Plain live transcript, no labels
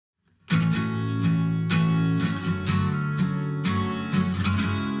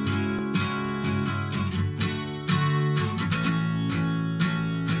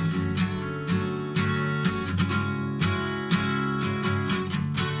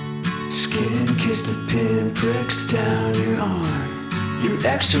Skin-kissed a pinpricks down your arm. Your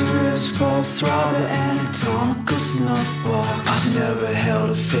extra ribs pulse throb the anatomical snuff box. I've never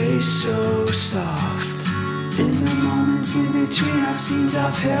held a face so soft. In the moments in between our scenes,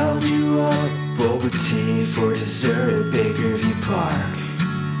 I've held you up. Boba tea for dessert at Bakerview Park.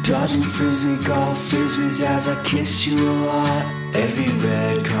 Dodging frisbee, golf frisbees as I kiss you a lot. Every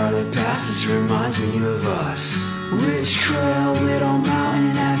red car that passes reminds me of us. Ridge trail, little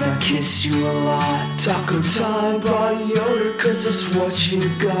mountain as I kiss you a lot. Taco time, body odor, cause that's what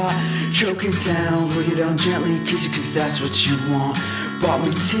you've got. Choke it down, put it down gently, kiss you cause that's what you want. Bought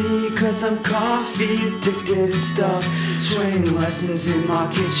me tea cause I'm coffee addicted and stuff. Swing lessons in my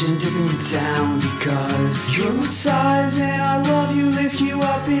kitchen, dipping you down because you're my size and I love you, lift you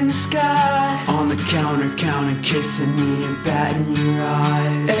up in the sky. On the counter, counting, kissing me and batting your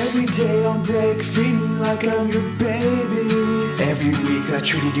eyes. Every day on break, free me like I'm your baby. Every week I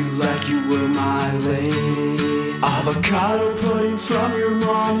treated you like you were my lady. Avocado pudding from your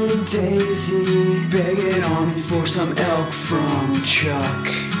mom and Daisy, begging on me for some elk from Chuck.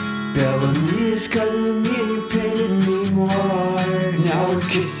 Bellamy's cutting me and you painted me more art. Now we're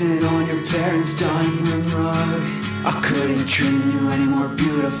kissing on your parents' dining room rug. I couldn't dream you any more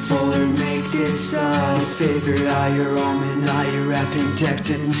beautiful or make this up. Your favorite eye, your almond eye, your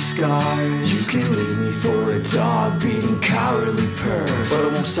appendectomy scars. You can leave me for a dog beating cowardly purr, but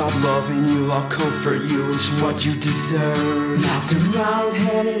I won't stop loving you, I'll comfort you, it's what you deserve. Mouth to mouth,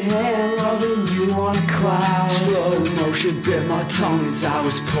 hand in hand, loving you on a cloud. Slow motion bit my tongue as I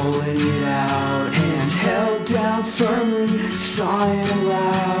was pulling it out. Hands held down firmly, sighing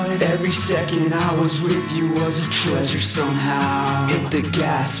aloud. Every second I was with you was a treasure somehow. Hit the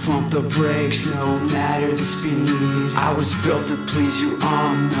gas, pump the brakes, no matter the speed. I was built to please you,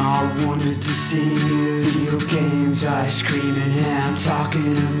 I'm not one to deceive. Video games, ice cream and ham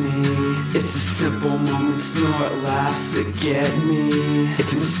talking to me. It's the simple moments, snort laughs that get me.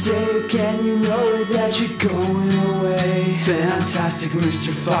 It's a mistake and you know that you're going away. Fantastic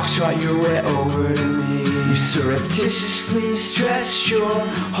Mr. Foxtrot, your way over to me. You surreptitiously stretched your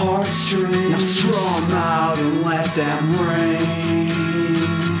heartstrings. Now straw 'em out and let them rain.